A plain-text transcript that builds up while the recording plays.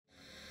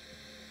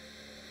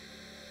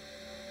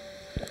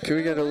Can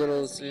we get a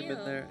little it's an zoom in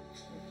eel. there?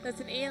 That's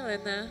an eel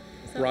in there.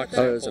 Is that Rock what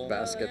Oh, that- there's a sample.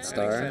 basket yeah.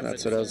 star. Examine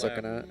That's what I was the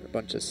looking lab. at. A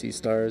bunch of sea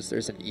stars.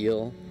 There's an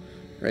eel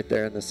right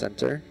there in the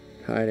center,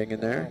 hiding in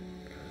there. Wow.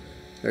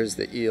 There's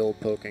the eel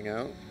poking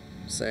out,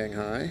 saying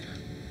hi.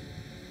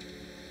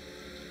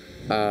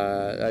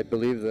 I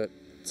believe that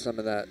some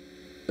of that,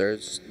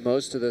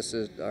 most of this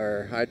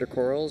are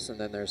hydrocorals, and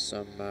then there's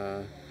some,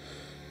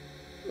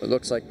 it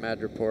looks like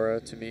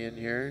madrepora to me in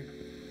here.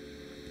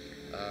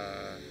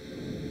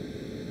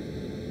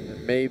 There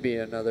may be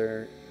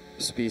another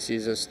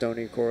species of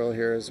stony coral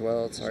here as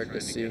well. It's hard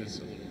to see. Get us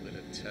a little bit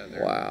of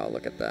tether. Wow,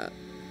 look at that.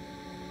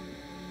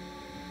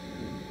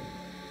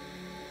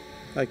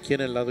 Aquí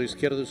en el lado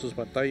izquierdo de sus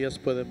pantallas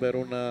pueden ver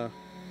una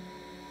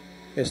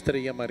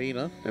estrella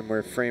marina. And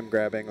we're frame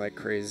grabbing like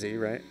crazy,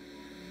 right?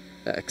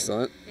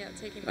 Excellent. Yeah,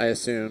 taking I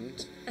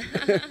assumed.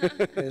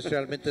 Es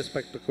realmente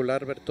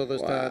espectacular ver toda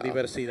esta Wow.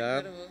 diversidad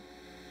Incredible.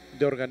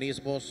 de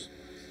organismos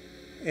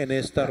en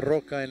esta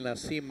roca en la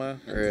cima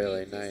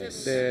Really That's it.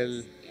 nice.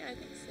 del Yeah, I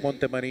think so.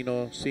 Monte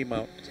Marino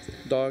Seamount.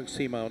 Dog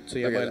Seamount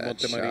se Look llama at el that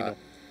Monte shot. Marino.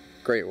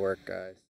 Great work, guys.